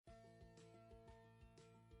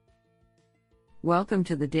Welcome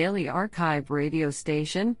to the Daily Archive radio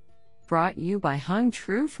station, brought you by Hung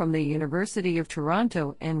Tru from the University of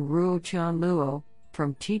Toronto and Ruo Chan Luo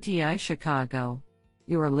from TTI Chicago.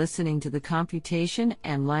 You are listening to the Computation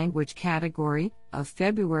and Language category of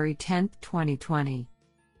February 10, 2020.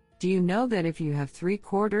 Do you know that if you have 3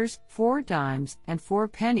 quarters, 4 dimes, and 4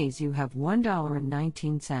 pennies, you have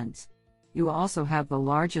 $1.19? You also have the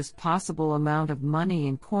largest possible amount of money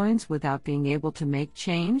in coins without being able to make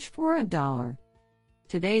change for $1.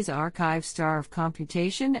 Today's archive star of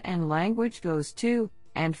computation and language goes to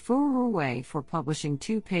and Fu Wei for publishing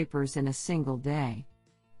 2 papers in a single day.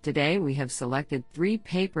 Today we have selected 3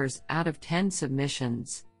 papers out of 10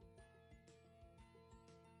 submissions.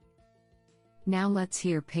 Now let's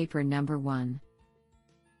hear paper number 1.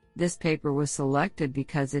 This paper was selected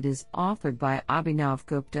because it is authored by Abhinav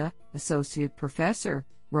Gupta, Associate Professor,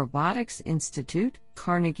 Robotics Institute,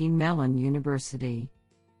 Carnegie Mellon University.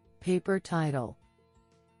 Paper title: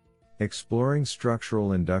 Exploring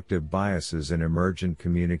Structural Inductive Biases in Emergent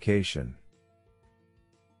Communication.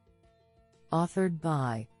 Authored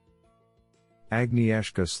by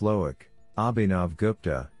Agnieszka Slowik, Abhinav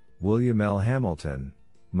Gupta, William L. Hamilton,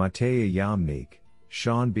 Mateja Yamnik,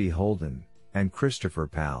 Sean B. Holden, and Christopher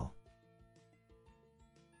Pal.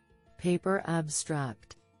 Paper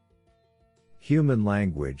abstract: Human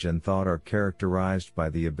language and thought are characterized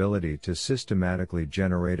by the ability to systematically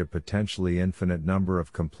generate a potentially infinite number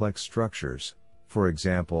of complex structures, for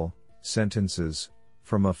example, sentences,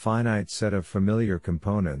 from a finite set of familiar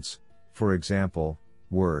components, for example,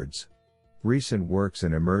 words. Recent works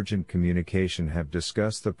in emergent communication have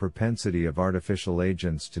discussed the propensity of artificial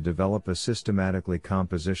agents to develop a systematically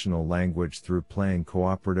compositional language through playing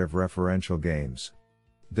cooperative referential games.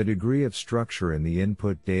 The degree of structure in the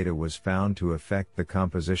input data was found to affect the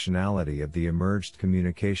compositionality of the emerged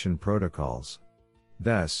communication protocols.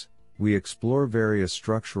 Thus, we explore various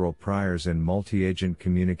structural priors in multi-agent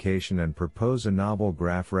communication and propose a novel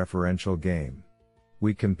graph referential game.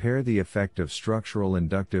 We compare the effect of structural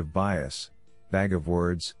inductive bias, bag of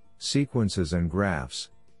words, sequences and graphs,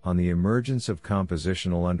 on the emergence of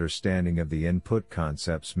compositional understanding of the input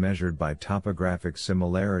concepts measured by topographic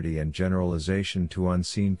similarity and generalization to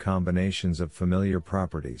unseen combinations of familiar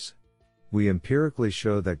properties. We empirically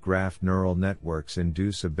show that graph neural networks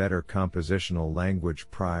induce a better compositional language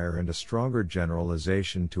prior and a stronger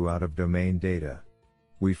generalization to out-of-domain data.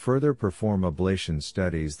 We further perform ablation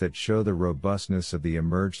studies that show the robustness of the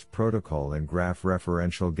emerged protocol in graph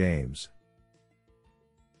referential games.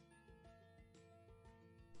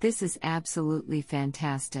 This is absolutely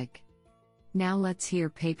fantastic. Now let's hear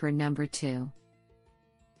paper number 2.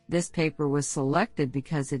 This paper was selected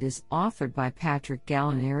because it is authored by Patrick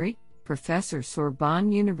Gallinari, Professor,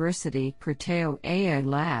 Sorbonne University, Criteo AI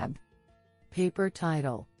Lab. Paper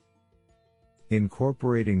title: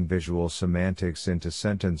 Incorporating Visual Semantics into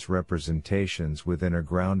Sentence Representations Within a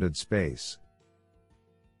Grounded Space.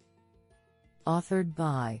 Authored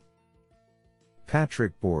by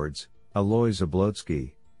Patrick Boards, Alois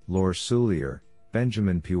Zablotsky, Laure Soulier,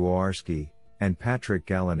 Benjamin Piwowarski, and Patrick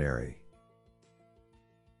Gallinari.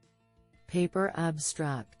 Paper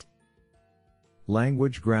abstract: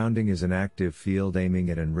 Language grounding is an active field aiming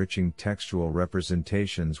at enriching textual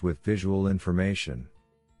representations with visual information.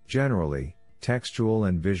 Generally, textual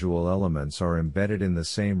and visual elements are embedded in the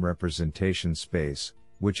same representation space,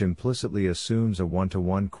 which implicitly assumes a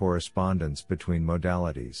one-to-one correspondence between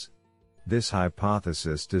modalities. This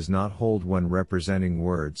hypothesis does not hold when representing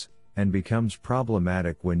words, and becomes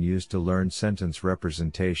problematic when used to learn sentence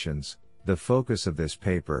representations. The focus of this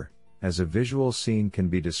paper, as a visual scene, can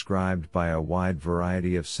be described by a wide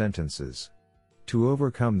variety of sentences. To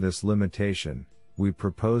overcome this limitation, we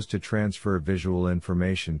propose to transfer visual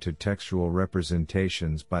information to textual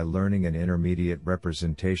representations by learning an intermediate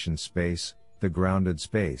representation space, the grounded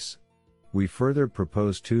space. We further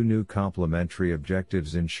propose 2 new complementary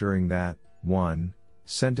objectives, ensuring that 1.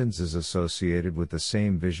 Sentences associated with the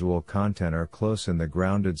same visual content are close in the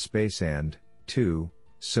grounded space, and 2.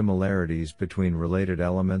 Similarities between related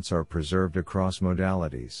elements are preserved across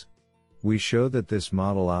modalities. We show that this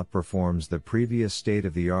model outperforms the previous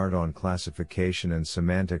state-of-the-art on classification and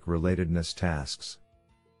semantic relatedness tasks.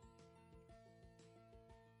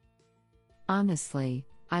 Honestly,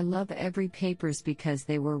 I love every papers because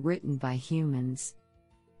they were written by humans.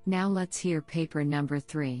 Now let's hear paper number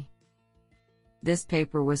 3. This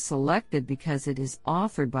paper was selected because it is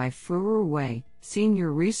authored by Fu Wei,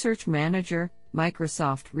 Senior Research Manager,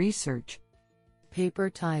 Microsoft Research. Paper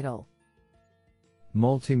title: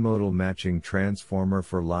 Multimodal Matching Transformer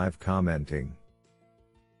for Live Commenting.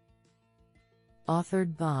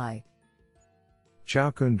 Authored by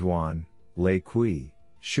Xiaokun Duan, Lei Kui,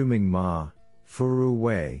 Shuming Ma, Furu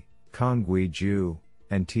Wei, Kongui Ju,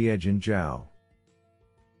 and Tiejin Zhao.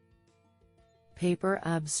 Paper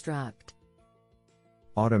abstract.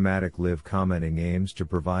 Automatic live commenting aims to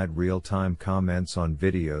provide real-time comments on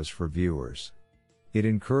videos for viewers. It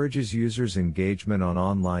encourages users' engagement on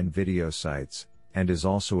online video sites, and is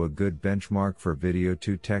also a good benchmark for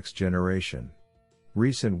video-to-text generation.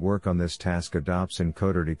 Recent work on this task adopts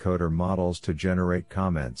encoder-decoder models to generate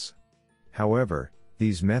comments. However,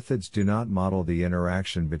 these methods do not model the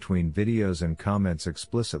interaction between videos and comments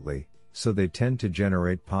explicitly, so they tend to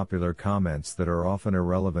generate popular comments that are often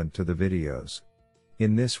irrelevant to the videos.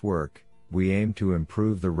 In this work, we aim to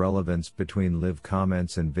improve the relevance between live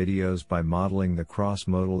comments and videos by modeling the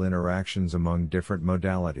cross-modal interactions among different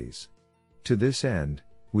modalities. To this end,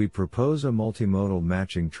 we propose a multimodal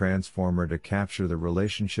matching transformer to capture the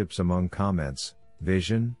relationships among comments,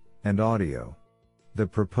 vision, and audio. The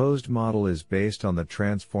proposed model is based on the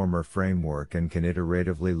transformer framework and can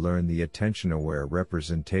iteratively learn the attention-aware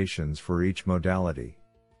representations for each modality.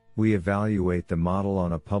 We evaluate the model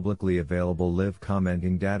on a publicly available live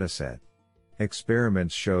commenting dataset.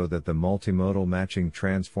 Experiments show that the multimodal matching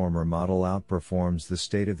transformer model outperforms the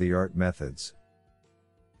state-of-the-art methods.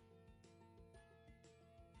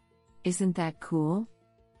 Isn't that cool?